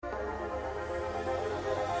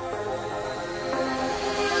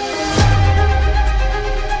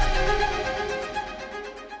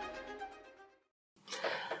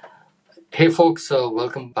Hey folks,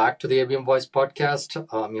 welcome back to the ABM Voice Podcast.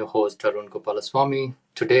 I'm your host Arun Gopalaswamy.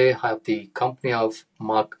 Today I have the company of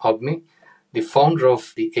Mark Ogne, the founder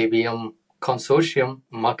of the ABM Consortium.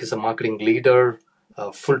 Mark is a marketing leader,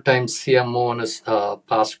 a full-time CMO in his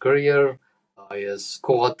past career. He has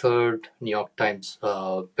co-authored New York Times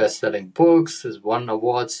best-selling books, has won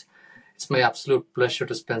awards. It's my absolute pleasure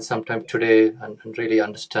to spend some time today and really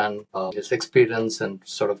understand his experience and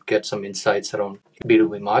sort of get some insights around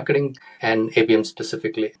B2B marketing and ABM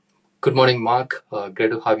specifically. Good morning, Mark.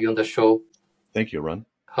 Great to have you on the show. Thank you, Ron.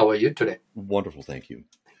 How are you today? Wonderful, thank you.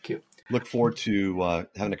 Thank you. Look forward to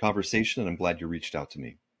having a conversation, and I'm glad you reached out to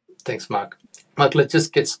me. Thanks, Mark. Mark, let's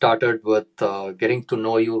just get started with getting to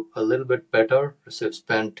know you a little bit better. So you've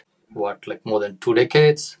spent more than 2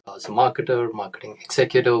 decades as a marketer, marketing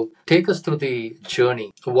executive. Take us through the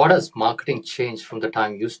journey. What has marketing changed from the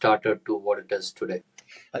time you started to what it is today?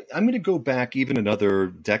 I'm going to go back even another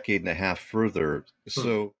decade and a half further.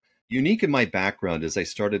 So unique in my background is I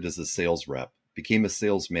started as a sales rep, became a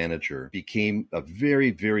sales manager, became a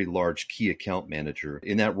very, very large key account manager.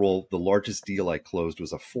 In that role, the largest deal I closed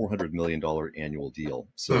was a $400 million annual deal.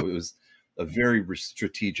 So it was a very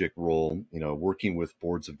strategic role, working with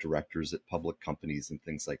boards of directors at public companies and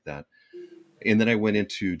things like that. And then I went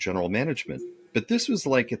into general management. But this was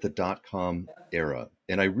like at the dot-com era.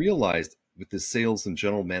 And I realized with this sales and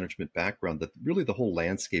general management background that really the whole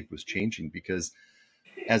landscape was changing, because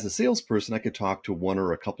as a salesperson, I could talk to one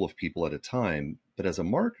or a couple of people at a time. But as a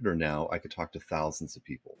marketer now, I could talk to thousands of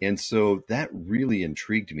people. And so that really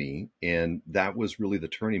intrigued me. And that was really the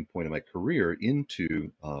turning point of my career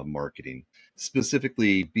into marketing,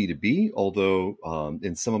 specifically B2B, although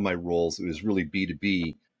in some of my roles, it was really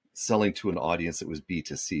B2B selling to an audience that was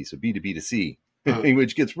B2C. So B2B2C,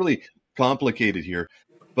 which gets really complicated here.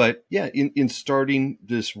 But yeah, in starting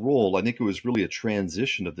this role, I think it was really a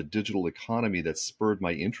transition of the digital economy that spurred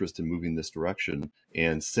my interest in moving this direction.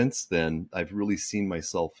 And since then, I've really seen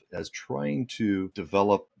myself as trying to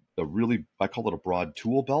develop I call it a broad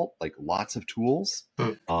tool belt, like lots of tools.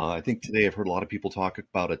 I think today I've heard a lot of people talk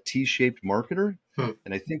about a T-shaped marketer.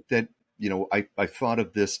 And I think that, I thought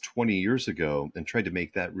of this 20 years ago and tried to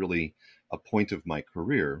make that really a point of my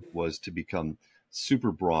career, was to become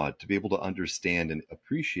super broad, to be able to understand and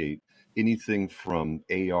appreciate anything from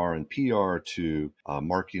AR and PR to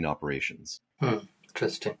marketing operations.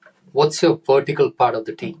 Interesting. What's your vertical part of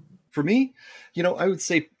the T? For me, I would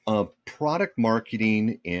say product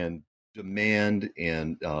marketing and demand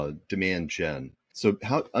gen. So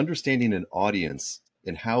understanding an audience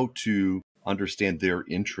and how to understand their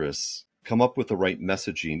interests, come up with the right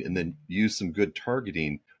messaging, and then use some good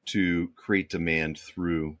targeting to create demand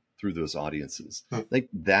through those audiences. Like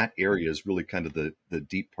that area is really kind of the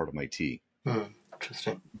deep part of my T.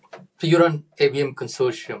 Interesting. So you're on ABM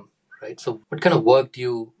Consortium, right? So what kind of work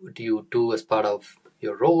do you do as part of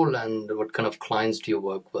your role, and what kind of clients do you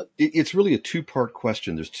work with? It's really a two-part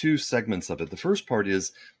question. There's two segments of it. The first part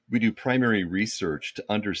is we do primary research to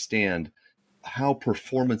understand how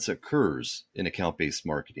performance occurs in account-based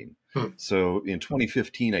marketing. So in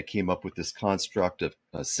 2015, I came up with this construct of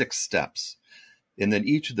 6 steps. And then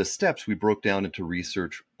each of the steps we broke down into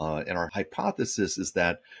research. And our hypothesis is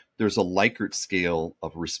that there's a Likert scale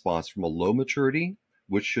of response from a low maturity,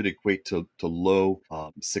 which should equate to low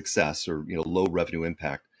success or low revenue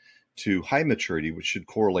impact, to high maturity, which should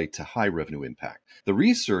correlate to high revenue impact. The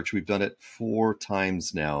research, we've done it 4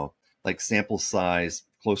 times now, like sample size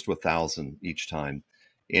close to 1,000 each time.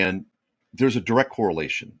 And there's a direct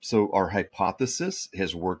correlation. So our hypothesis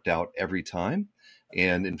has worked out every time.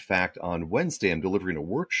 And in fact, on Wednesday, I'm delivering a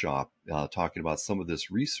workshop talking about some of this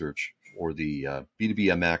research for the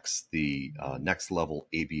B2BMX, the Next Level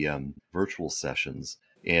ABM virtual sessions.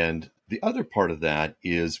 And the other part of that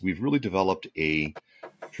is we've really developed a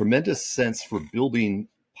tremendous sense for building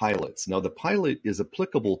pilots. Now, the pilot is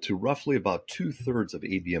applicable to roughly about 2/3 of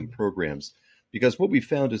ABM programs, because what we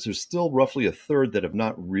found is there's still roughly 1/3 that have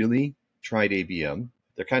not really tried ABM.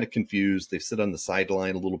 They're kind of confused. They sit on the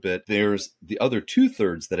sideline a little bit. There's the other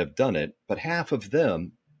 2/3 that have done it, but half of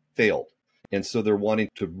them failed. And so they're wanting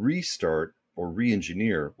to restart or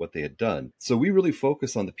re-engineer what they had done. So we really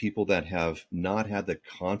focus on the people that have not had the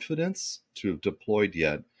confidence to have deployed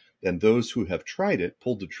yet, and those who have tried it,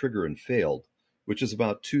 pulled the trigger and failed, which is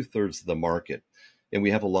about 2/3 of the market. And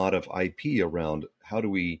we have a lot of IP around how do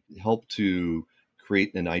we help to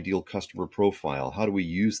create an ideal customer profile? How do we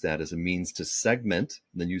use that as a means to segment,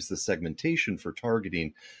 and then use the segmentation for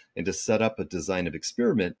targeting, and to set up a design of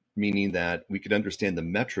experiment, meaning that we could understand the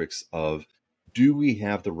metrics of, do we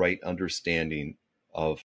have the right understanding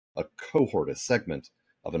of a cohort, a segment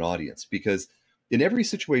of an audience? Because in every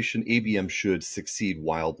situation, ABM should succeed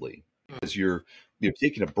wildly, because you're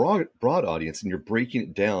taking a broad audience and you're breaking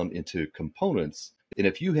it down into components. And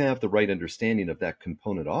if you have the right understanding of that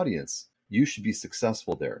component audience, you should be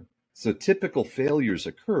successful there. So typical failures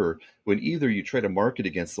occur when either you try to market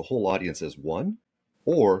against the whole audience as one,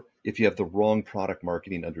 or if you have the wrong product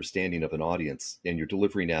marketing understanding of an audience and you're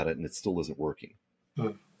delivering at it and it still isn't working.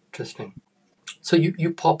 Interesting. So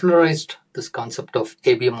you popularized this concept of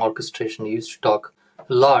ABM orchestration. You used to talk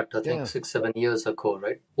a lot, I think 6-7 years ago,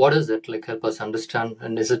 right? What is it? Like, help us understand.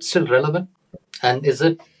 And is it still relevant? And is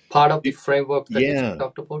it part of the framework that you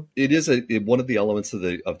talked about? It is one of the elements of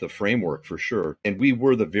the framework for sure. And we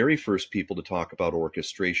were the very first people to talk about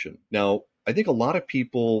orchestration. Now, I think a lot of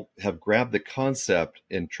people have grabbed the concept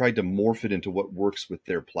and tried to morph it into what works with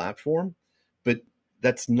their platform, but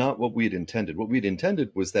that's not what we had intended. What we had intended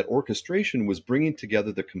was that orchestration was bringing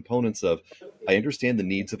together the components of, I understand the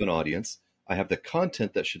needs of an audience, I have the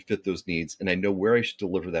content that should fit those needs, and I know where I should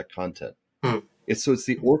deliver that content. It's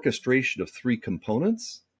the orchestration of three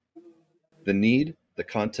components: the need, the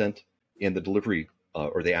content, and the delivery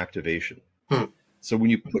or the activation. So when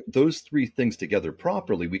you put those three things together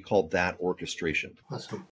properly, we call that orchestration.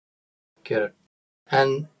 Awesome. Get it.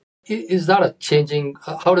 And is that a changing,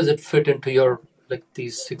 how does it fit into your, like,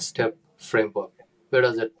 these 6-step framework? Where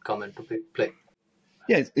does it come into play?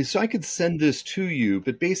 Yeah, so I could send this to you,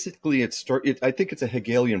 but basically I think it's a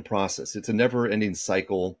Hegelian process. It's a never-ending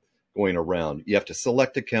cycle going around. You have to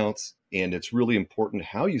select accounts, and it's really important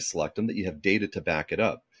how you select them, that you have data to back it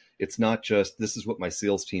up. It's not just, this is what my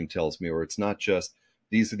sales team tells me, or it's not just,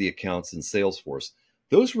 these are the accounts in Salesforce.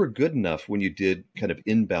 Those were good enough when you did kind of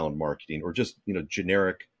inbound marketing or just,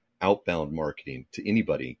 generic outbound marketing to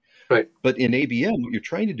anybody. Right. But in ABM, what you're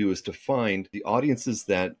trying to do is to find the audiences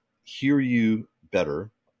that hear you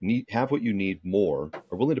better, have what you need more,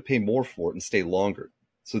 are willing to pay more for it and stay longer.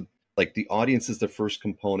 So like the audience is the first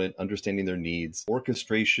component, understanding their needs.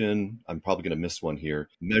 Orchestration, I'm probably going to miss one here.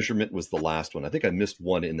 Measurement was the last one. I think I missed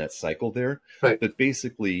one in that cycle there. Right. But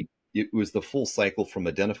basically, it was the full cycle from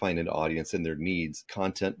identifying an audience and their needs.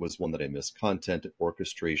 Content was one that I missed. Content,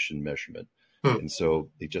 orchestration, measurement. And so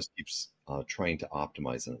it just keeps trying to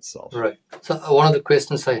optimize in itself. Right. So one of the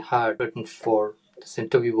questions I had written for this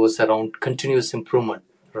interview was around continuous improvement,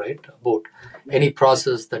 right? About any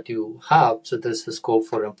process that you have, so there's a scope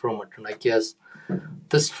for improvement. And I guess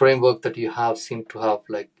this framework that you have seemed to have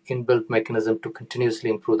like inbuilt mechanism to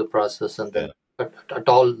continuously improve the process, and then at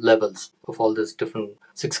all levels of all these different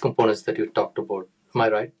 6 components that you talked about. Am I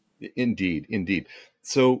right? Indeed.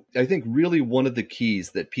 So I think really one of the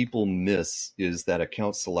keys that people miss is that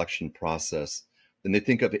account selection process. And they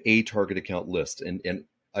think of a target account list. And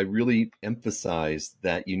I really emphasize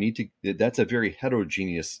that that's a very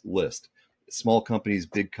heterogeneous list. Small companies,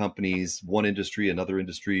 big companies, one industry, another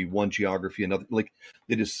industry, one geography, another. Like,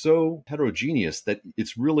 it is so heterogeneous that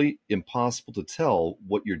it's really impossible to tell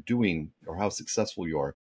what you're doing or how successful you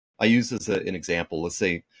are. I use as an example, let's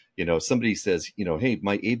say, somebody says, hey,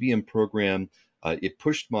 my ABM program, it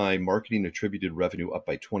pushed my marketing attributed revenue up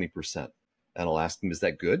by 20%. And I'll ask them, is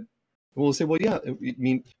that good? And we'll say, well, yeah, I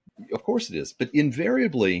mean, of course it is. But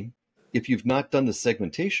invariably, if you've not done the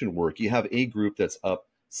segmentation work, you have a group that's up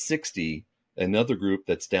 60, another group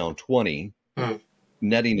that's down 20,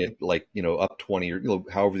 netting it like, up 20 or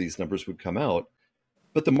however these numbers would come out.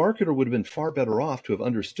 But the marketer would have been far better off to have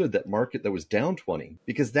understood that market that was down 20,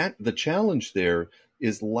 because the challenge there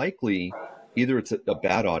is likely either it's a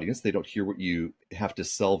bad audience, they don't hear what you have to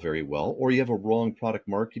sell very well, or you have a wrong product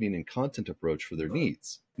marketing and content approach for their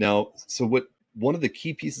needs. Now, so one of the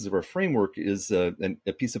key pieces of our framework is a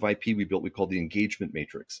piece of IP we built, we call the engagement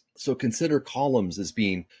matrix. So consider columns as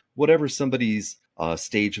being whatever somebody's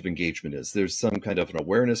stage of engagement is. There's some kind of an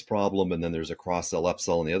awareness problem, and then there's a cross-sell,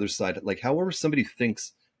 upsell on the other side, like however somebody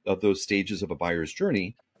thinks of those stages of a buyer's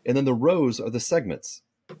journey. And then the rows are the segments.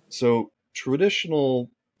 So traditional,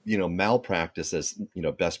 malpractice as,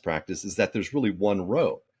 best practice is that there's really one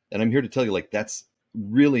row. And I'm here to tell you, like, that's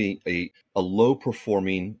really a low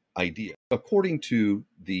performing idea. According to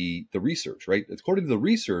the research, right? According to the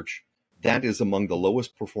research, that is among the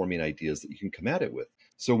lowest performing ideas that you can come at it with.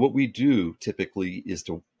 So what we do typically is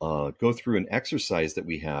to go through an exercise that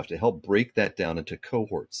we have to help break that down into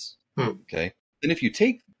cohorts. Okay. Then if you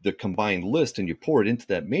take the combined list and you pour it into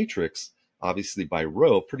that matrix, obviously by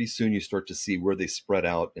row, pretty soon you start to see where they spread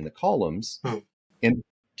out in the columns. And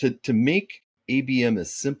to make ABM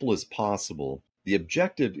as simple as possible, the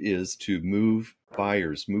objective is to move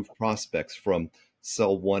prospects from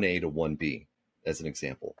cell 1A to 1B, as an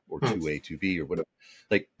example, or 2A to B or whatever.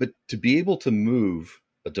 But to be able to move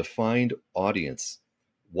a defined audience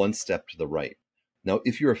one step to the right. Now,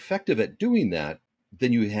 if you're effective at doing that,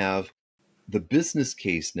 then you have the business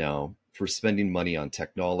case now for spending money on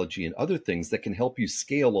technology and other things that can help you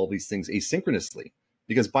scale all these things asynchronously,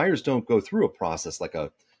 because buyers don't go through a process like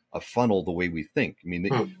a funnel the way we think. I mean,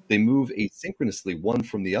 they move asynchronously one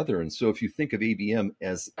from the other. And so if you think of ABM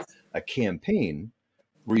as a campaign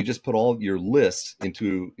where you just put all your lists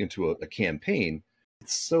into a campaign,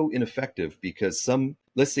 it's so ineffective because some,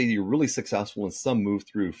 let's say you're really successful and some move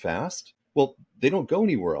through fast. Well, they don't go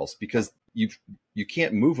anywhere else because you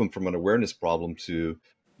can't move them from an awareness problem to,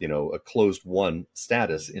 a closed won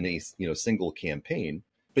status in a, single campaign.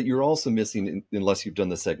 But you're also missing, unless you've done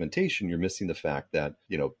the segmentation, you're missing the fact that,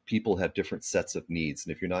 people have different sets of needs.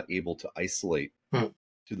 And if you're not able to isolate to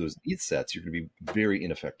those need sets, you're going to be very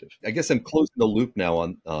ineffective. I guess I'm closing the loop now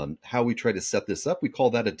on how we try to set this up. We call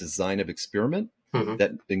that a design of experiment,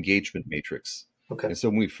 that engagement matrix. Okay. And so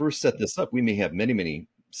when we first set this up, we may have many, many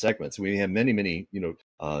segments. We may have many, many,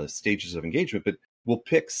 stages of engagement, but we'll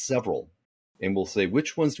pick several and we'll say,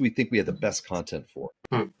 which ones do we think we have the best content for?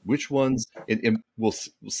 Which ones, and we'll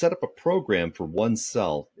set up a program for one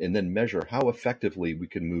cell and then measure how effectively we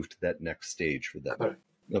can move to that next stage for them. Correct.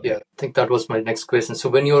 Okay. Yeah, I think that was my next question. So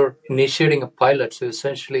when you're initiating a pilot, so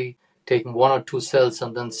essentially taking one or two cells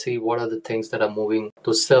and then see what are the things that are moving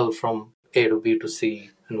to cell from A to B to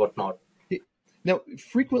C and whatnot. Now,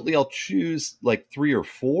 frequently I'll choose like 3 or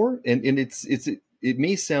 4, and it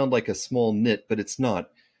may sound like a small nit, but it's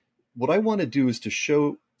not. What I want to do is to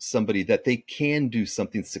show somebody that they can do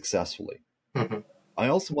something successfully. I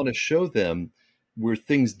also want to show them where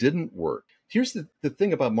things didn't work. Here's the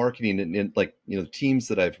thing about marketing and like, teams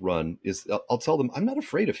that I've run is I'll tell them, I'm not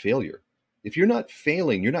afraid of failure. If you're not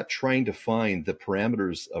failing, you're not trying to find the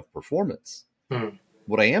parameters of performance.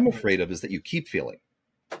 What I am afraid of is that you keep failing.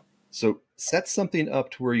 So set something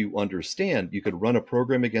up to where you understand, you could run a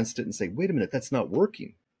program against it and say, wait a minute, that's not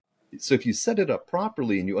working. So if you set it up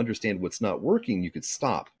properly and you understand what's not working, you could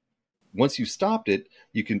stop. Once you stopped it,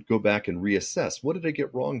 you can go back and reassess. What did I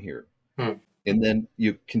get wrong here? And then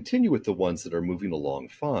you continue with the ones that are moving along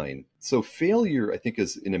fine. So failure, I think,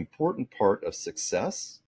 is an important part of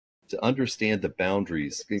success, to understand the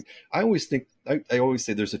boundaries. I always think, I always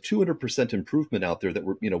say there's a 200% improvement out there that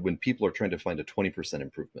we're, when people are trying to find a 20%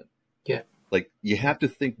 improvement. Yeah. Like you have to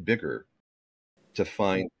think bigger to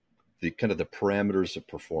find the kind of the parameters of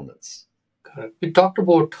performance. Correct. We talked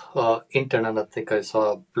about intent, and I think I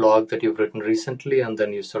saw a blog that you've written recently, and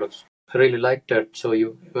then you sort of really liked it. So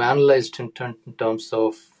you analyzed intent in terms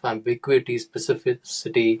of ambiguity,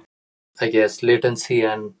 specificity, I guess, latency,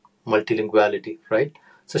 and multilinguality, right?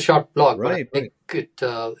 It's a short blog, Right, but I think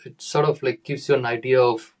it sort of like gives you an idea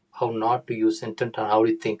of how not to use intent and how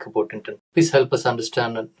to think about intent. Please help us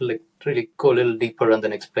understand and like really go a little deeper and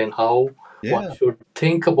then explain how one should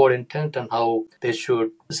think about intent and how they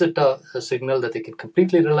should. Is it a signal that they can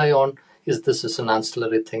completely rely on? Is this an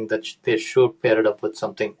ancillary thing that they should pair it up with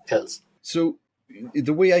something else? So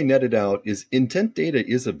the way I net it out is intent data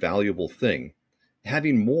is a valuable thing.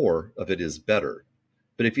 Having more of it is better.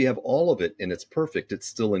 But if you have all of it and it's perfect, it's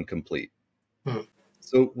still incomplete.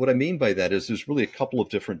 So what I mean by that is there's really a couple of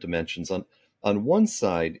different dimensions. On one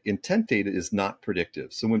side, intent data is not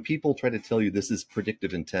predictive. So when people try to tell you this is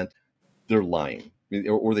predictive intent, they're lying,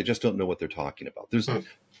 or they just don't know what they're talking about. There's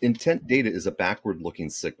intent data is a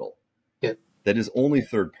backward-looking signal that is only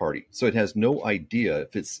third party. So it has no idea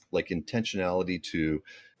if it's like intentionality to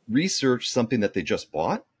research something that they just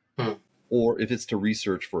bought, or if it's to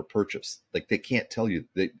research for a purchase. Like they can't tell you.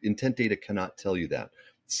 The intent data cannot tell you that.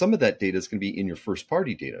 Some of that data is going to be in your first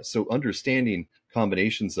party data. So understanding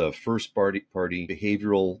combinations of first party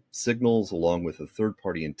behavioral signals along with a third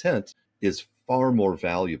party intent is far more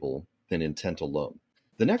valuable than intent alone.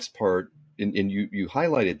 The next part, and you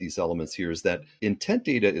highlighted these elements here, is that intent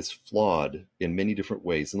data is flawed in many different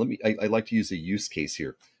ways. And I like to use a use case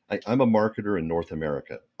here. I'm a marketer in North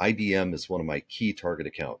America. IBM is one of my key target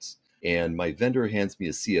accounts. And my vendor hands me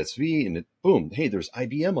a CSV and boom, hey, there's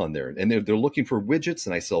IBM on there. And they're looking for widgets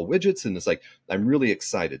and I sell widgets. And it's like, I'm really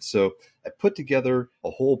excited. So I put together a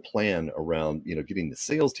whole plan around, getting the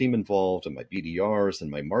sales team involved and my BDRs and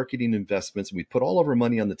my marketing investments. And we put all of our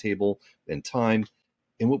money on the table and time.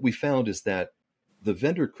 And what we found is that the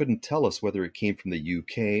vendor couldn't tell us whether it came from the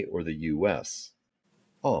UK or the US.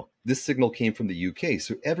 Oh, this signal came from the UK.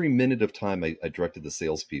 So every minute of time I directed the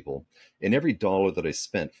salespeople, and every dollar that I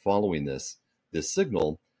spent following this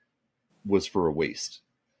signal was for a waste.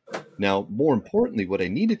 Now, more importantly, what I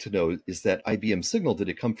needed to know is that IBM signal, did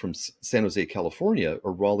it come from San Jose, California,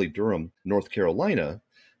 or Raleigh-Durham, North Carolina?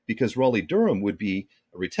 Because Raleigh-Durham would be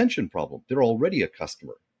a retention problem. They're already a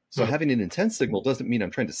customer. So having an intent signal doesn't mean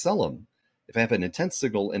I'm trying to sell them. If I have an intent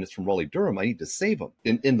signal and it's from Raleigh-Durham, I need to save them.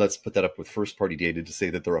 And let's put that up with first-party data to say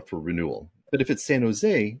that they're up for renewal. But if it's San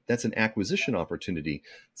Jose, that's an acquisition opportunity.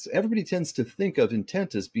 So everybody tends to think of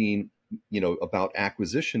intent as being, about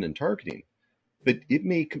acquisition and targeting. But it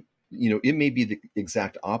may be the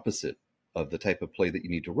exact opposite of the type of play that you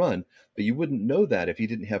need to run, but you wouldn't know that if you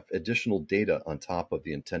didn't have additional data on top of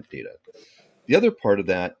the intent data. The other part of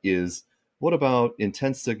that is, what about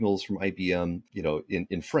intent signals from IBM,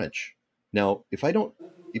 in French? Now, if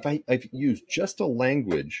I've used just a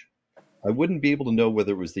language, I wouldn't be able to know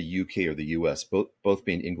whether it was the UK or the US, both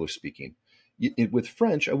being English speaking. With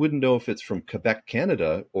French, I wouldn't know if it's from Quebec,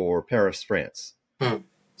 Canada, or Paris, France.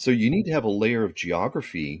 So you need to have a layer of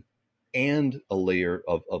geography and a layer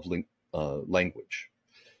of language.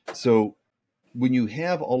 So when you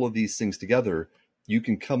have all of these things together, you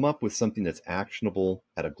can come up with something that's actionable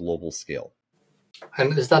at a global scale.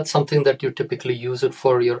 And is that something that you typically use it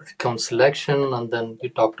for your account selection? And then you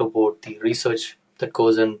talked about the research that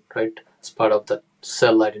goes in, right, as part of the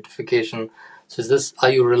cell identification. So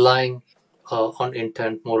are you relying on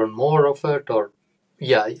intent more and more of it? Or,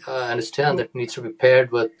 yeah, I understand that it needs to be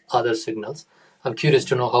paired with other signals. I'm curious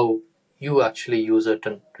to know how you actually use it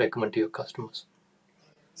and recommend to your customers.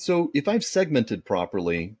 So if I've segmented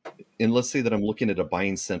properly, and let's say that I'm looking at a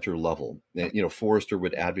buying center level, Forrester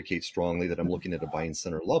would advocate strongly that I'm looking at a buying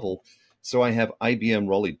center level. So I have IBM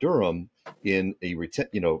Raleigh-Durham in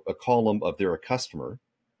a column of they're a customer.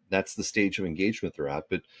 That's the stage of engagement they're at.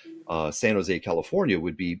 But San Jose, California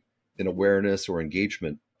would be an awareness or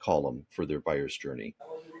engagement column for their buyer's journey.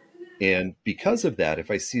 And because of that, if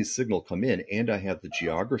I see a signal come in and I have the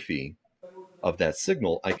geography of that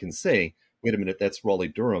signal, I can say, wait a minute, that's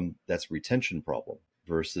Raleigh-Durham, that's a retention problem,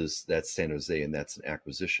 versus that's San Jose, and that's an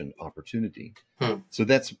acquisition opportunity. So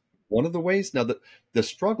that's one of the ways. Now, the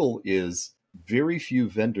struggle is very few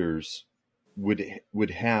vendors would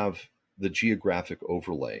have the geographic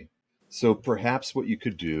overlay. So perhaps what you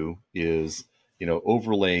could do is,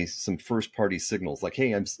 overlay some first-party signals, like,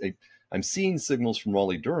 hey, I'm seeing signals from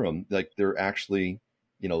Raleigh-Durham, like they're actually,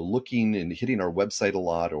 looking and hitting our website a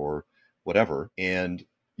lot or whatever. And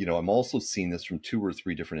I'm also seeing this from 2 or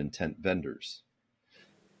 3 different intent vendors.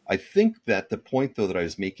 I think that the point, though, that I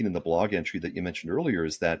was making in the blog entry that you mentioned earlier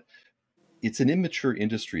is that it's an immature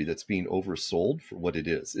industry that's being oversold for what it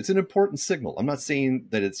is. It's an important signal. I'm not saying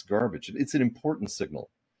that it's garbage. It's an important signal,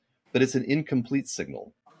 but it's an incomplete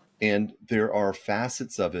signal. And there are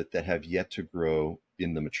facets of it that have yet to grow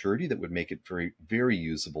in the maturity that would make it very, very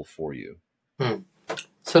usable for you.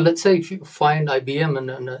 So let's say if you find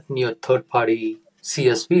IBM in your third-party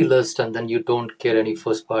CSV list, and then you don't get any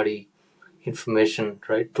first-party information,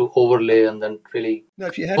 right, to overlay and then really. Now,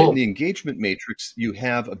 if you had it in the engagement matrix, you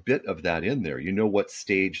have a bit of that in there. You know what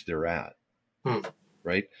stage they're at,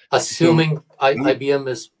 right? Assuming IBM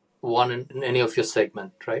is one in any of your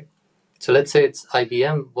segment, right? So let's say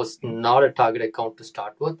IBM was not a target account to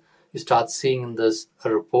start with. You start seeing this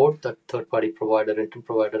a report that third-party provider, intent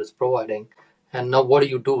provider is providing. And now what do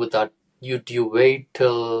you do with that? Do you wait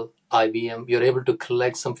till IBM, you're able to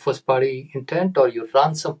collect some first-party intent, or you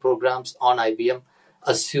run some programs on IBM,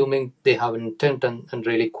 assuming they have an intent and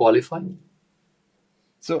really qualify?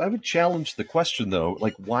 So I would challenge the question, though,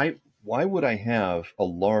 like why would I have a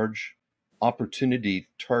large opportunity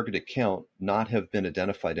target account not have been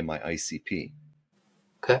identified in my ICP?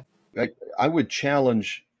 Okay. I would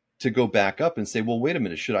challenge to go back up and say, well, wait a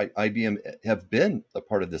minute, should IBM have been a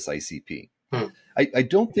part of this ICP? I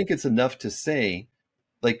don't think it's enough to say,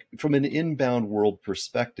 like, from an inbound world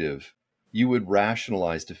perspective, you would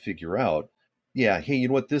rationalize to figure out, yeah, hey, you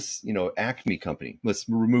know what, this, Acme company, let's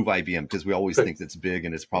remove IBM because we always think that's big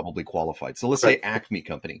and it's probably qualified. So let's say Acme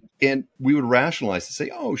company. And we would rationalize to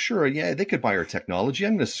say, oh, sure, yeah, they could buy our technology.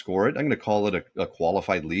 I'm going to score it. I'm going to call it a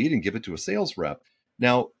qualified lead and give it to a sales rep.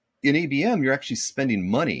 Now, in ABM, you're actually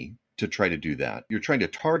spending money to try to do that. You're trying to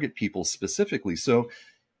target people specifically. So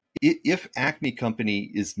if Acme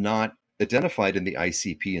company is not identified in the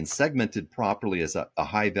ICP and segmented properly as a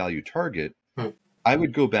high value target, I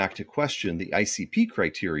would go back to question the ICP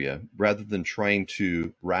criteria rather than trying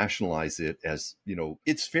to rationalize it as,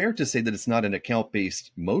 it's fair to say that it's not an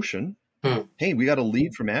account-based motion. Hey, we got a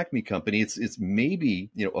lead from Acme company. It's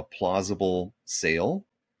maybe, a plausible sale.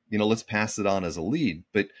 Let's pass it on as a lead.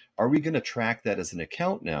 But are we going to track that as an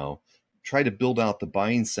account now? Try to build out the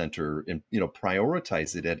buying center and,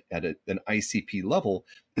 prioritize it at an ICP level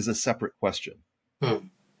is a separate question.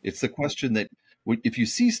 It's the question that if you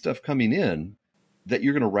see stuff coming in, that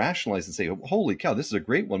you're going to rationalize and say, holy cow, this is a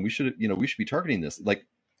great one. We should be targeting this. Like,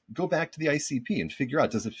 go back to the ICP and figure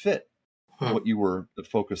out, does it fit? what you were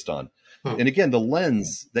focused on. And again, the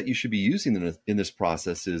lens that you should be using in this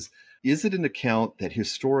process is it an account that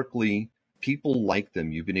historically people like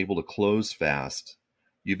them? You've been able to close fast.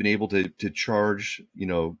 You've been able to charge,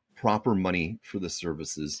 proper money for the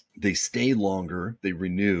services. They stay longer, they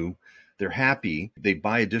renew, they're happy, they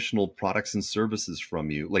buy additional products and services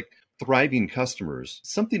from you, like thriving customers.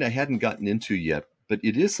 Something I hadn't gotten into yet, but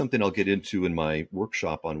it is something I'll get into in my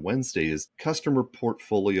workshop on Wednesday, is customer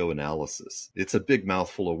portfolio analysis. It's a big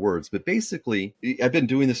mouthful of words, but basically, I've been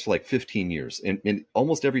doing this for like 15 years, and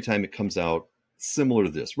almost every time it comes out, similar to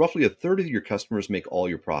this. Roughly a third of your customers make all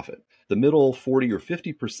your profit. The middle 40 or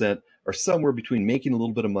 50% are somewhere between making a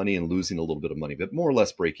little bit of money and losing a little bit of money, but more or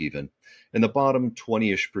less break even. And the bottom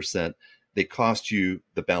 20-ish%, they cost you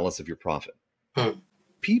the balance of your profit.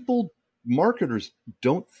 People, marketers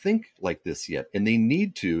don't think like this yet, and they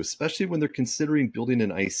need to, especially when they're considering building an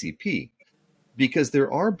ICP, because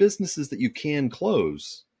there are businesses that you can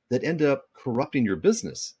close that end up corrupting your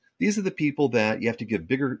business. These are the people that you have to give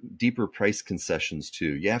bigger, deeper price concessions to.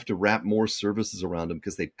 You have to wrap more services around them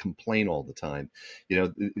because they complain all the time.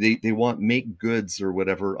 They want make goods or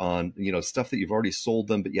whatever on, stuff that you've already sold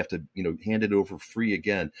them, but you have to, hand it over free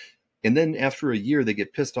again. And then after a year, they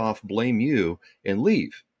get pissed off, blame you, and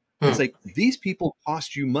leave. It's like, these people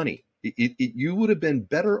cost you money. You would have been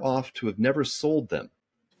better off to have never sold them,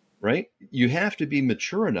 right? You have to be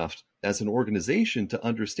mature enough as an organization to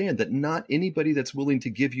understand that not anybody that's willing to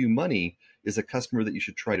give you money is a customer that you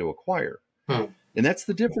should try to acquire. And that's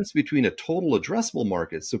the difference between a total addressable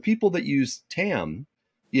market. So people that use TAM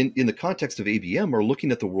in the context of ABM are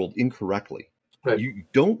looking at the world incorrectly. Right. You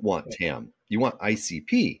don't want TAM. You want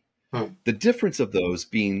ICP. The difference of those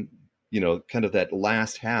being, kind of that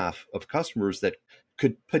last half of customers that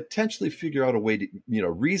could potentially figure out a way to,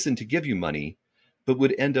 reason to give you money, but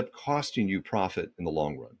would end up costing you profit in the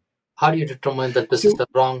long run. How do you determine that this is the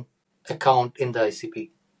wrong account in the ICP?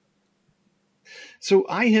 So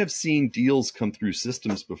I have seen deals come through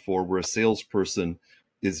systems before where a salesperson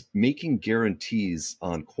is making guarantees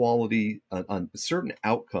on quality, on certain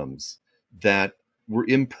outcomes that were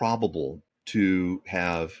improbable to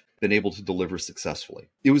have been able to deliver successfully.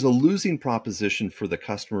 It was a losing proposition for the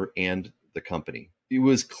customer and the company. It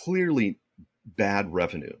was clearly bad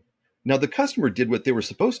revenue. Now, the customer did what they were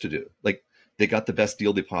supposed to do. Like, they got the best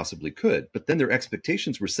deal they possibly could, but then their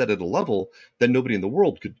expectations were set at a level that nobody in the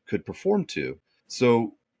world could perform to.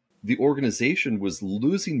 So the organization was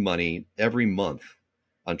losing money every month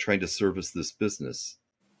on trying to service this business.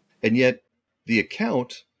 And yet the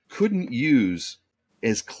account couldn't use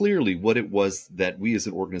as clearly what it was that we as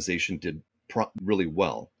an organization did really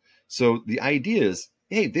well. So the idea is,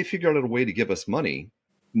 hey, they figured out a way to give us money,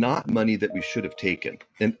 not money that we should have taken.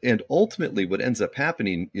 And ultimately what ends up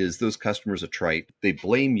happening is those customers are trite. They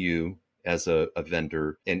blame you as a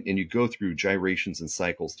vendor, and you go through gyrations and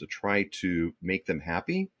cycles to try to make them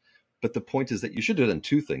happy. But the point is that you should have done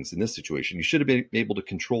two things in this situation. You should have been able to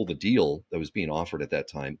control the deal that was being offered at that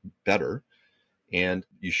time better. And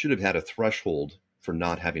you should have had a threshold for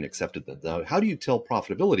not having accepted them. Now, how do you tell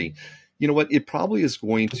profitability? You know what? It probably is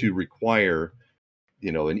going to require,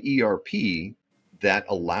 an ERP that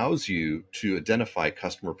allows you to identify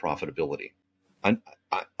customer profitability.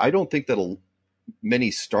 I don't think that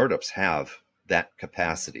many startups have that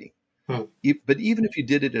capacity. But even if you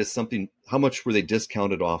did it as something, how much were they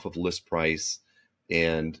discounted off of list price,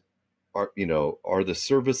 and are the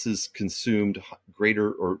services consumed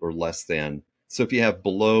greater or less than? So if you have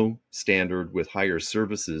below standard with higher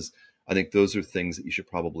services, I think those are things that you should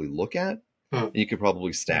probably look at. And you could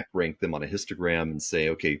probably stack rank them on a histogram and say,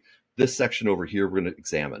 okay, this section over here, we're going to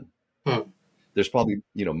examine. There's probably,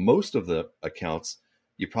 most of the accounts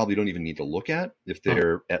you probably don't even need to look at if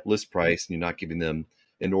they're at list price and you're not giving them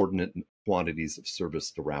inordinate quantities of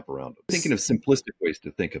service to wrap around them. Thinking of simplistic ways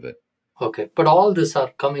to think of it. Okay, but all this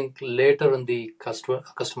are coming later in the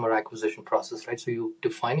customer acquisition process, right? So you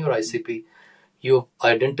define your ICP, you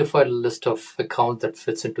identify a list of accounts that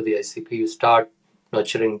fits into the ICP, you start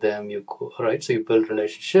nurturing them, right? So you build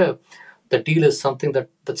relationship. The deal is something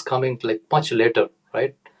that's coming like much later,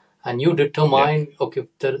 right? And you determine, okay,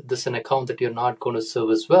 this is an account that you're not going to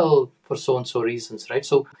service well for so and so reasons, right?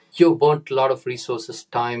 So you burnt a lot of resources,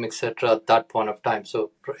 time, etc. at that point of time.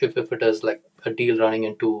 So if it is like a deal running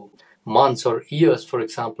into months or years, for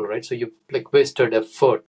example, right? So you've like wasted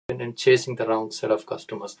effort in chasing the wrong set of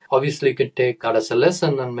customers. Obviously, you can take that as a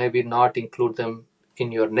lesson and maybe not include them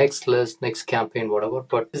in your next list, next campaign, whatever.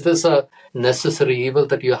 But is this a necessary evil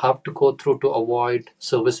that you have to go through to avoid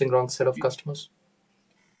servicing wrong set of customers?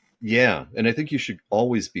 Yeah, and I think you should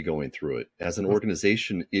always be going through it as an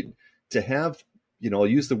organization. To have I'll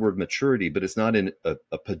use the word maturity, but it's not in a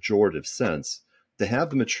pejorative sense. To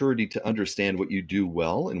have the maturity to understand what you do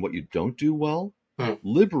well and what you don't do well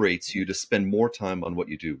liberates you to spend more time on what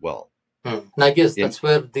you do well. And I guess that's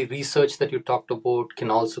where the research that you talked about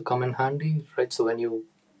can also come in handy, right? So when you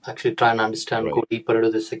actually try and understand, go deeper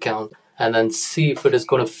into this account, and then see if it is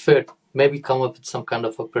going to fit, maybe come up with some kind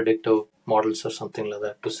of a predictive models or something like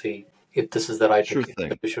that to see if this is the right account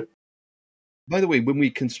that we should. By the way, when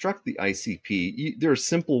we construct the ICP, there are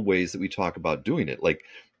simple ways that we talk about doing it, like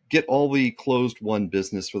get all the closed won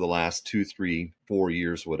business for the last 2, 3, 4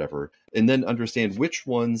 years, whatever, and then understand which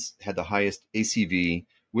ones had the highest ACV,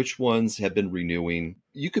 which ones have been renewing.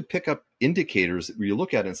 You could pick up indicators where you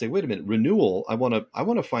look at it and say, wait a minute, renewal, I want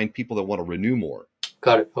to find people that want to renew more.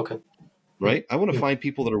 Got it. Okay. Right? I want to find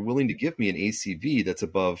people that are willing to give me an ACV that's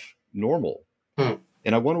above normal.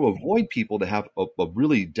 And I want to avoid people to have a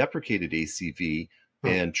really deprecated ACV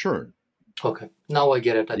and churn. Okay. Now I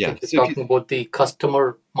get it. I think you're talking about the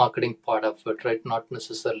customer marketing part of it, right? Not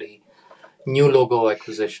necessarily new logo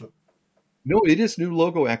acquisition. No, it is new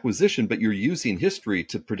logo acquisition, but you're using history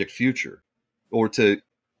to predict future or to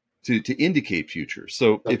indicate future.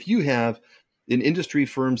 So if you have an industry,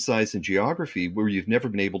 firm size, and geography where you've never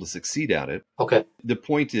been able to succeed at it, the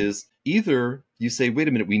point is either you say, wait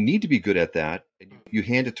a minute, we need to be good at that, and you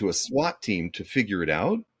hand it to a SWAT team to figure it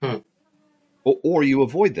out, or you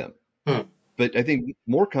avoid them. But I think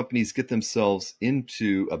more companies get themselves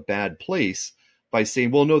into a bad place by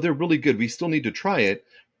saying, well, no, they're really good. We still need to try it.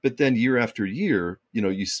 But then year after year,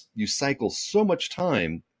 you cycle so much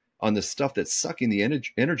time on the stuff that's sucking the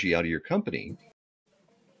energy out of your company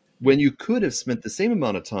when you could have spent the same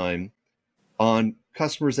amount of time on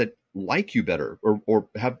customers that like you better or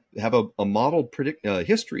have a model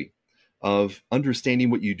history of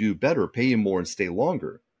understanding what you do better, pay you more and stay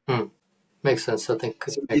longer. Makes sense. I think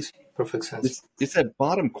it makes perfect sense. It's that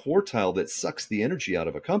bottom quartile that sucks the energy out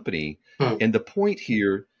of a company. And the point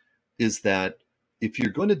here is that if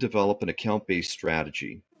you're going to develop an account-based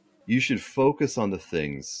strategy, you should focus on the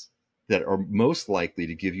things that are most likely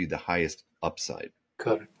to give you the highest upside.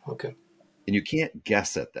 Got it. Okay. And you can't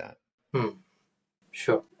guess at that.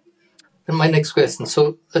 Sure. And my next question.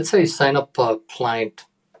 So let's say you sign up a client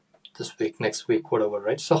this week, next week, whatever,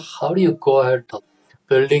 right? So how do you go ahead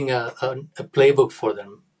building a playbook for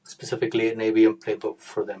them, specifically an ABM playbook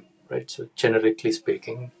for them, right? So generically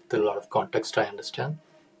speaking, there's a lot of context, I understand.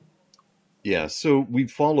 Yeah, so we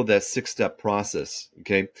follow that 6-step process.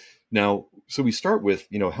 Okay. Now, so we start with,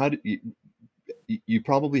 how do you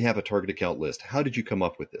probably have a target account list. How did you come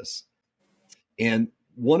up with this? And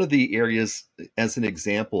one of the areas, as an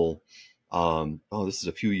example, this is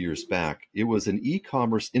a few years back, it was an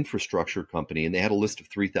e-commerce infrastructure company, and they had a list of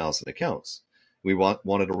 3,000 accounts. We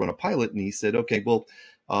wanted to run a pilot, and he said, okay, well,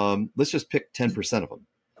 let's just pick 10% of them.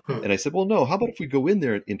 And I said, well, no, how about if we go in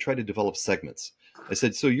there and try to develop segments? I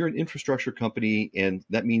said, so you're an infrastructure company, and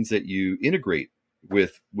that means that you integrate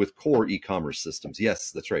with core e-commerce systems.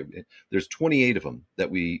 Yes, that's right. There's 28 of them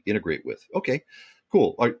that we integrate with. Okay,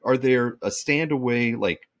 cool. Are there a stand away,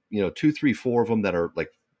 like, 2, 3, 4 of them that are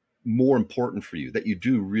like more important for you that you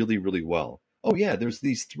do really, really well? Oh yeah, there's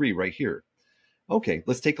these 3 right here. Okay,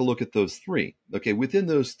 let's take a look at those 3. Okay, within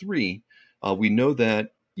those 3, we know that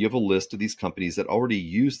you have a list of these companies that already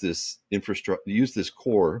use this infrastructure, use this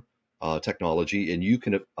core technology, and you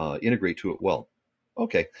can integrate to it well.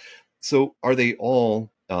 Okay, so are they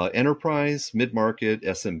all enterprise, mid-market,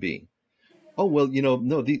 SMB? Oh, well,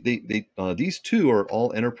 no, these 2 are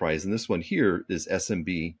all enterprise, and this one here is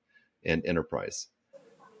SMB and enterprise.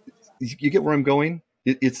 You get where I'm going?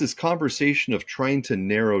 It's this conversation of trying to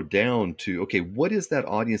narrow down to, okay, what is that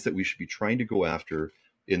audience that we should be trying to go after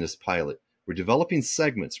in this pilot? We're developing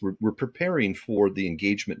segments. We're preparing for the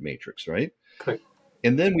engagement matrix, right? Correct.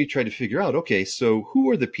 And then we try to figure out, okay, so who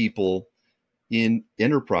are the people in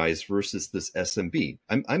enterprise versus this SMB?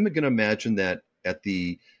 I'm going to imagine that at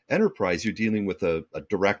the enterprise, you're dealing with a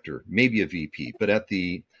director, maybe a VP, but at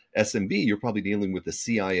the SMB, you're probably dealing with a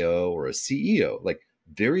CIO or a CEO, like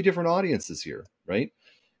very different audiences here, right?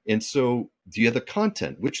 And so do you have the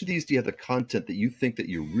content? Which of these do you have the content that you think that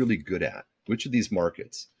you're really good at? Which of these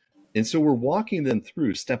markets? And so we're walking them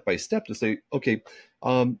through step by step to say, okay,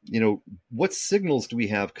 what signals do we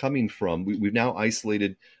have coming from? We've now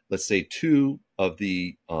isolated, let's say, 2 of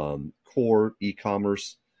the core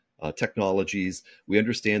e-commerce technologies. We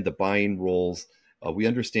understand the buying roles. We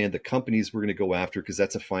understand the companies we're going to go after because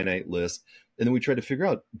that's a finite list. And then we try to figure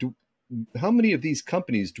out, how many of these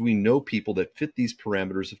companies do we know people that fit these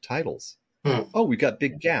parameters of titles? Oh, we got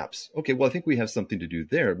big gaps. Okay, well, I think we have something to do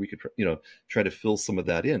there. We could, try to fill some of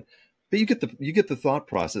that in. But you get the thought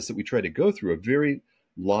process that we try to go through, a very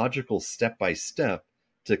logical step by step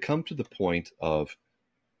to come to the point of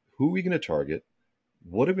who are we going to target,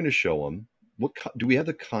 what are we going to show them, do we have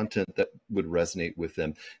the content that would resonate with them,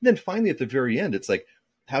 and then finally at the very end, it's like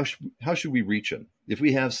how should we reach them? If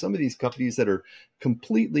we have some of these companies that are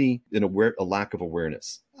completely in a lack of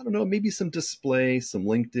awareness, I don't know, maybe some display, some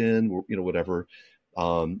LinkedIn, or, whatever.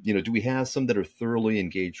 Do we have some that are thoroughly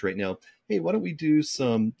engaged right now? Hey, why don't we do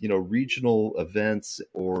some, regional events,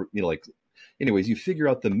 or, anyways, you figure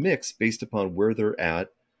out the mix based upon where they're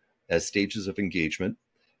at as stages of engagement.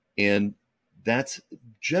 And that's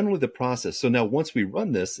generally the process. So now once we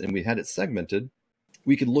run this and we had it segmented,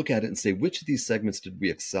 we could look at it and say, which of these segments did we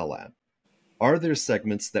excel at? Are there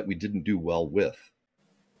segments that we didn't do well with?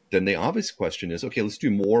 Then the obvious question is, okay, let's do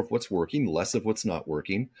more of what's working, less of what's not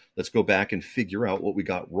working. Let's go back and figure out what we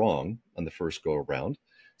got wrong on the first go around.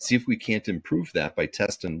 See if we can't improve that by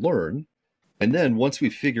test and learn. And then once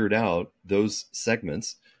we've figured out those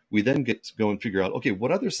segments, we then get to go and figure out, okay,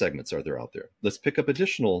 what other segments are there out there? Let's pick up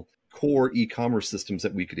additional core e-commerce systems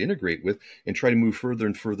that we could integrate with and try to move further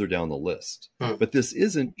and further down the list. But this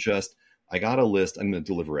isn't just, I got a list, I'm going to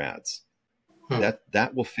deliver ads.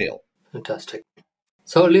 That will fail. Fantastic.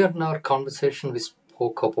 So earlier in our conversation, we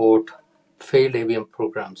spoke about failed ABM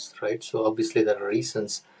programs, right? So obviously there are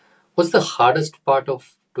reasons. What's the hardest part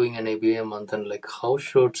of doing an ABM, and then how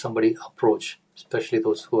should somebody approach, especially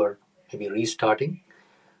those who are maybe restarting,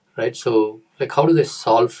 right? So how do they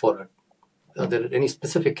solve for it? Are there any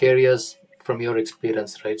specific areas from your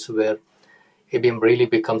experience, right? So where ABM really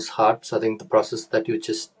becomes hard. So I think the process that you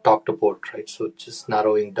just talked about, right? So just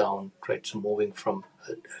narrowing down, right? So moving from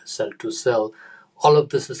cell to cell, all of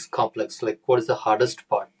this is complex. What is the hardest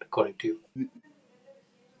part according to you?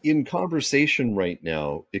 In conversation right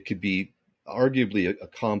now, it could be arguably a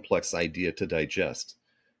complex idea to digest.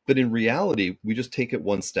 But in reality, we just take it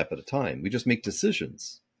one step at a time. We just make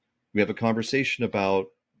decisions. We have a conversation about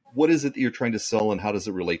what is it that you're trying to sell and how does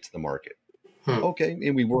it relate to the market? Okay,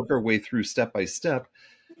 and we work our way through step by step.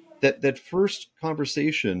 That first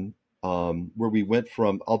conversation where we went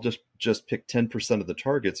from, I'll just pick 10% of the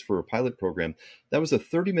targets for a pilot program, that was a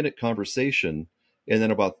 30-minute conversation and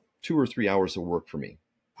then about 2 or 3 hours of work for me.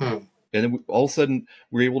 And then all of a sudden,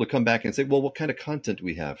 we're able to come back and say, well, what kind of content do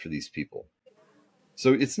we have for these people?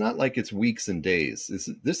 So it's not like it's weeks and days.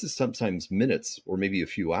 This is sometimes minutes or maybe a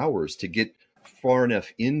few hours to get far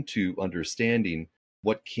enough into understanding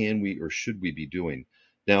what can we or should we be doing.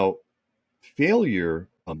 Now, failure,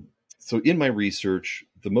 so in my research,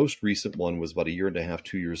 the most recent one was about 1.5 years,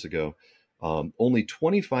 2 years ago. Only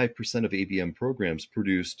 25% of ABM programs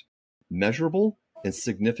produced measurable and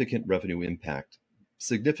significant revenue impact.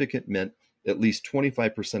 Significant meant at least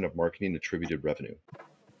 25% of marketing attributed revenue.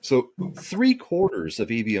 So 3/4 of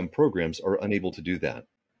ABM programs are unable to do that.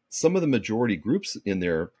 Some of the majority groups in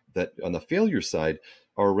there that on the failure side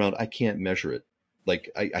are around, I can't measure it.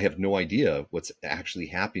 I have no idea what's actually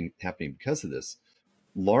happening because of this.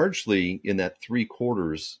 Largely in that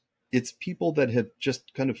 3/4, it's people that have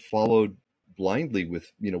just kind of followed blindly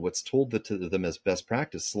with, what's told to them as best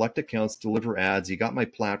practice. Select accounts, deliver ads. You got my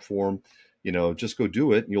platform, just go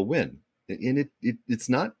do it and you'll win. And it's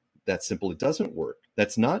not that simple. It doesn't work.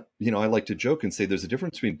 That's not, I like to joke and say there's a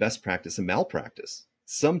difference between best practice and malpractice.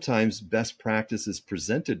 Sometimes best practice is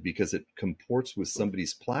presented because it comports with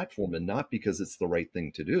somebody's platform and not because it's the right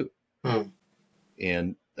thing to do.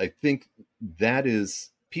 And I think that is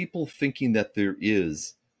people thinking that there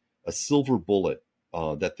is a silver bullet,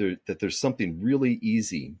 that there's something really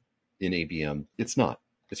easy in ABM. It's not.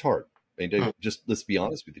 It's hard. And just let's be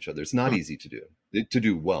honest with each other. It's not easy to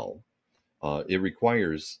do well. It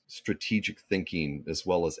requires strategic thinking as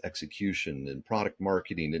well as execution and product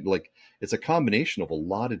marketing. And it's a combination of a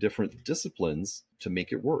lot of different disciplines to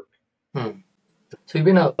make it work. So you've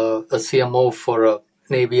been a CMO for an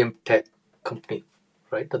ABM tech company,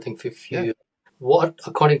 right? I think what,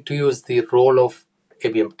 according to you, is the role of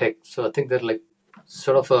ABM tech? So I think they're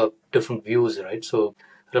sort of a different views, right? So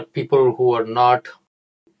there are people who are not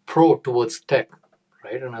pro towards tech,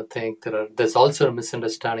 right? And I think there's also a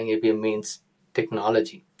misunderstanding ABM means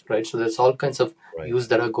technology, right? So there's all kinds of views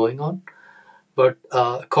that are going on. But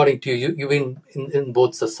according to you, you've been in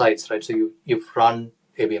both the sides, right? So you've run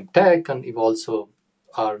ABM Tech, and you also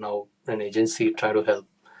are now an agency trying to help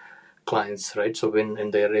clients, right? So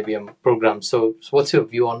in their ABM program. So what's your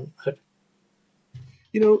view on it?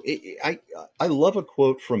 I love a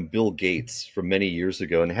quote from Bill Gates from many years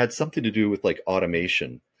ago, and it had something to do with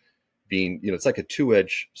automation being, it's like a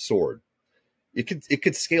two-edged sword. It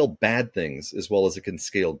could scale bad things as well as it can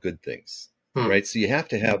scale good things. right? So you have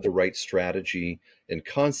to have the right strategy and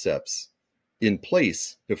concepts in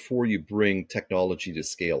place before you bring technology to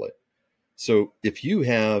scale it. So if you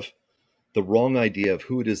have the wrong idea of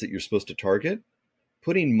who it is that you're supposed to target,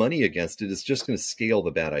 putting money against it is just going to scale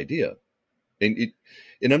the bad idea. And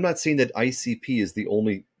I'm not saying that ICP is the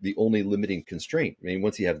only limiting constraint. I mean,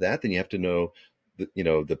 once you have that, then you have to know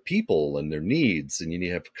the people and their needs, and you need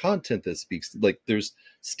to have content that speaks. Like, there's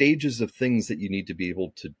stages of things that you need to be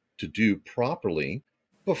able to do properly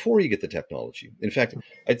before you get the technology. In fact,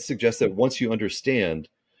 I'd suggest that once you understand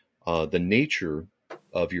the nature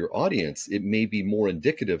of your audience, it may be more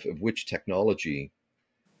indicative of which technology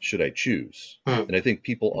should I choose. And I think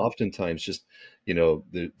people oftentimes just,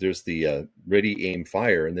 there's the ready, aim,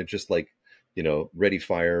 fire, and they're just like, ready,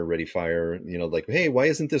 fire, like, hey, why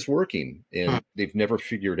isn't this working? And they've never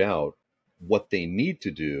figured out what they need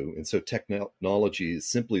to do. And so technology is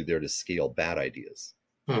simply there to scale bad ideas.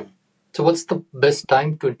 So what's the best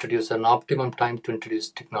time to introduce, an optimum time to introduce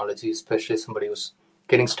technology, especially somebody who's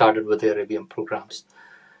getting started with their ABM programs?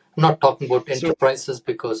 I'm not talking about enterprises,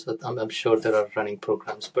 because I'm sure there are running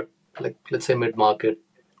programs, but like, let's say mid-market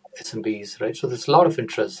SMBs, right? So there's a lot of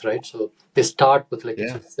interest, right? So they start with, like you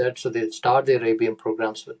just said, so they start their ABM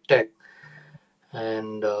programs with tech.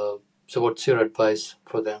 And so what's your advice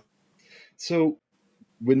for them? So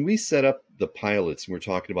when we set up the pilots, and we're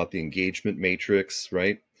talking about the engagement matrix,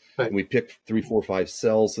 right? And we pick 3, 4, 5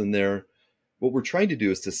 cells in there. What we're trying to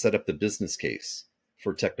do is to set up the business case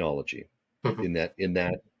for technology in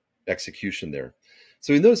that execution there.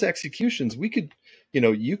 So in those executions, we could,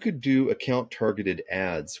 you could do account targeted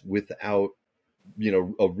ads without,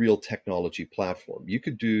 a real technology platform. You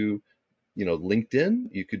could do, LinkedIn,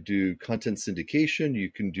 you could do content syndication,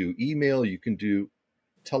 you can do email, you can do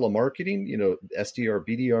telemarketing, SDR,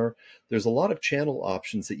 BDR. There's a lot of channel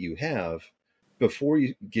options that you have before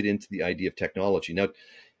you get into the idea of technology. Now,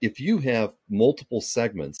 if you have multiple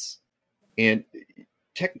segments and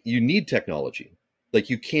you need technology, like,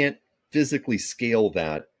 you can't physically scale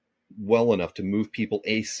that well enough to move people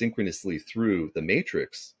asynchronously through the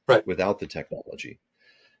matrix without the technology.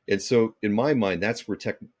 And so in my mind, that's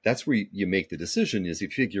where you make the decision, is you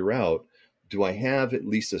figure out, do I have at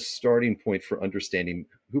least a starting point for understanding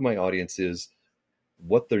who my audience is,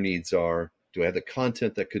 what their needs are? Do I have the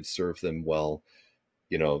content that could serve them well?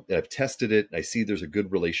 I've tested it. I see there's a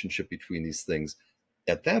good relationship between these things.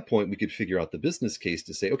 At that point, we could figure out the business case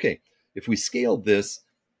to say, okay, if we scale this,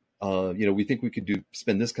 we think we could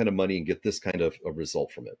spend this kind of money and get this kind of a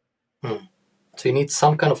result from it. So you need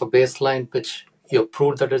some kind of a baseline which you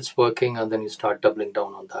prove that it's working, and then you start doubling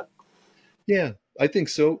down on that. Yeah, I think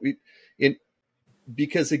so.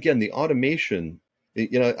 Because again, the automation, I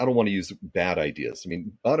don't want to use bad ideas. I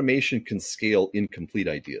mean, automation can scale incomplete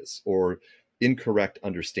ideas or incorrect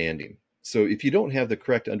understanding. So if you don't have the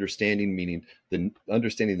correct understanding, meaning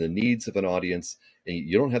understanding the needs of an audience, and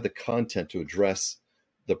you don't have the content to address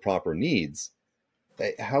the proper needs,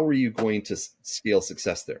 how are you going to scale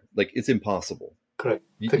success there? Like, it's impossible. Correct.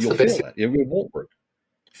 You'll fail that. It won't work.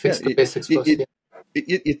 Fix the basics first.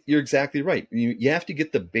 You're exactly right. You have to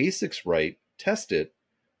get the basics right, test it,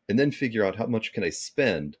 and then figure out how much can I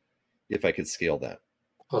spend if I could scale that.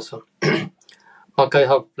 Awesome. Mark, I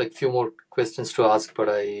have like few more questions to ask, but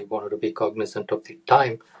I wanted to be cognizant of the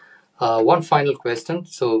time. One final question.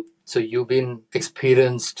 So you've been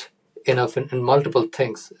experienced enough in multiple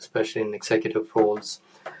things, especially in executive roles,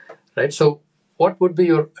 right? So what would be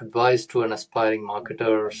your advice to an aspiring marketer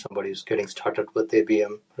or somebody who's getting started with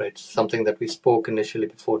ABM, right? Something that we spoke initially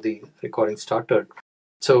before the recording started.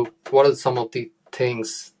 So what are some of the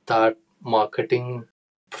things that marketing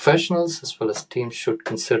professionals as well as teams should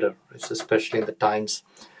consider, especially in the times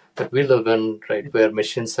that we live in, right, where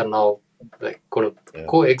machines are now like going to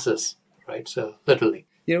coexist, right? So literally.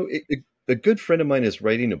 A good friend of mine is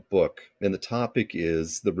writing a book, and the topic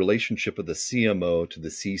is the relationship of the CMO to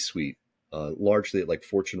the C-suite, largely at like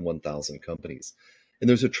Fortune 1000 companies. And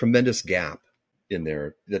there's a tremendous gap in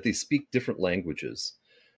there that they speak different languages.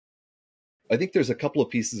 I think there's a couple of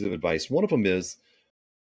pieces of advice. One of them is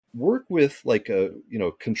work with like a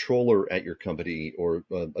controller at your company, or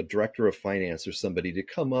a director of finance, or somebody to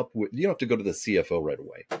come up with, you don't have to go to the CFO right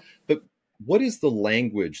away, but what is the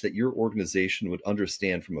language that your organization would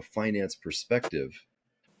understand from a finance perspective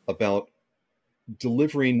about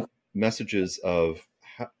delivering messages of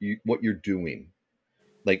what you're doing?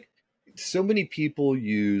 Like, so many people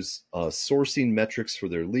use sourcing metrics for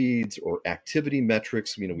their leads, or activity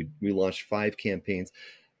metrics. We launched 5 campaigns.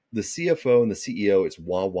 The CFO and the CEO, it's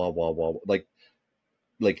wah, wah, wah, wah.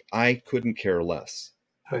 Like I couldn't care less.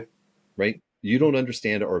 Right? You don't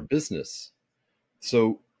understand our business.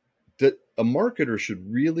 So that a marketer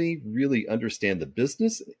should really, really understand the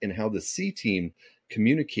business and how the C team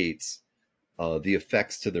communicates the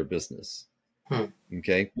effects to their business.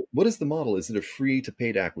 Okay. What is the model? Is it a free to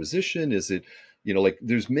paid acquisition? Is it, like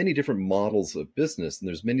there's many different models of business and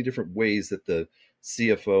there's many different ways that the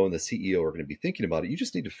CFO and the CEO are going to be thinking about it. You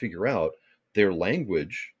just need to figure out their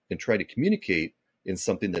language and try to communicate in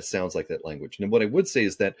something that sounds like that language. And what I would say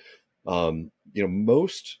is that, in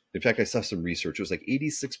fact, I saw some research, it was like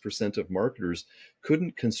 86% of marketers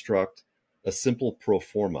couldn't construct a simple pro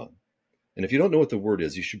forma. And if you don't know what the word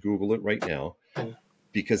is, you should Google it right now,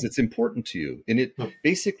 because it's important to you. And it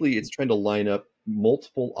basically, it's trying to line up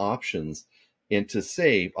multiple options and to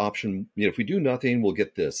say option, if we do nothing, we'll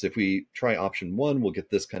get this. If we try option one, we'll get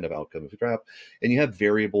this kind of outcome. If we drop, and you have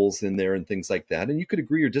variables in there and things like that. And you could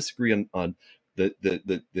agree or disagree on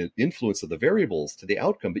the influence of the variables to the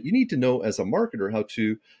outcome, but you need to know as a marketer how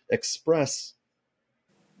to express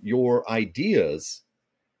your ideas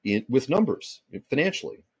with numbers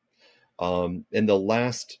financially. And the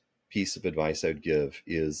last piece of advice I would give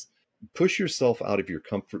is push yourself out of your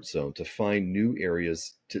comfort zone to find new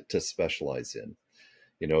areas to specialize in.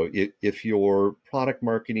 If you're product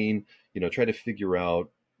marketing, try to figure out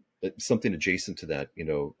something adjacent to that,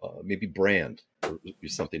 maybe brand or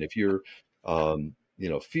something. If you're,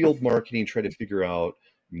 field marketing, try to figure out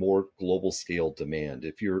more global scale demand.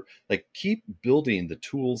 If you're keep building the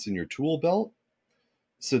tools in your tool belt,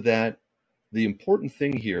 so that the important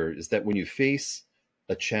thing here is that when you face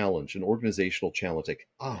a challenge, an organizational challenge,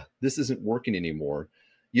 this isn't working anymore,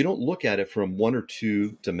 you don't look at it from one or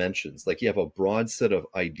two dimensions. You have a broad set of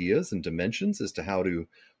ideas and dimensions as to how to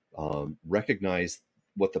recognize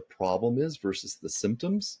what the problem is versus the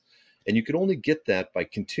symptoms. And you can only get that by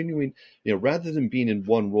continuing, rather than being in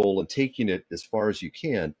one role and taking it as far as you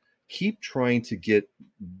can, keep trying to get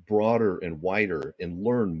broader and wider and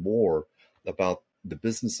learn more about the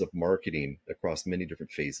business of marketing across many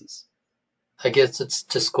different phases. I guess it's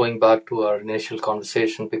just going back to our initial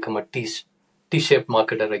conversation, become a T-shaped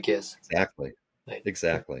marketer, I guess. Exactly. Right.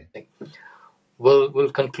 Exactly.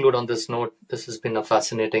 We'll conclude on this note. This has been a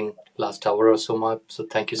fascinating last hour or so, Mark. So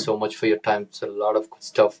thank you so much for your time. It's a lot of good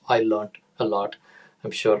stuff. I learned a lot.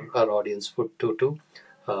 I'm sure our audience would too.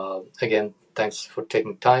 Again, thanks for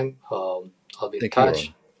taking time. I'll be in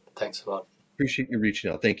touch. Thanks a lot. Appreciate you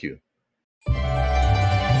reaching out. Thank you.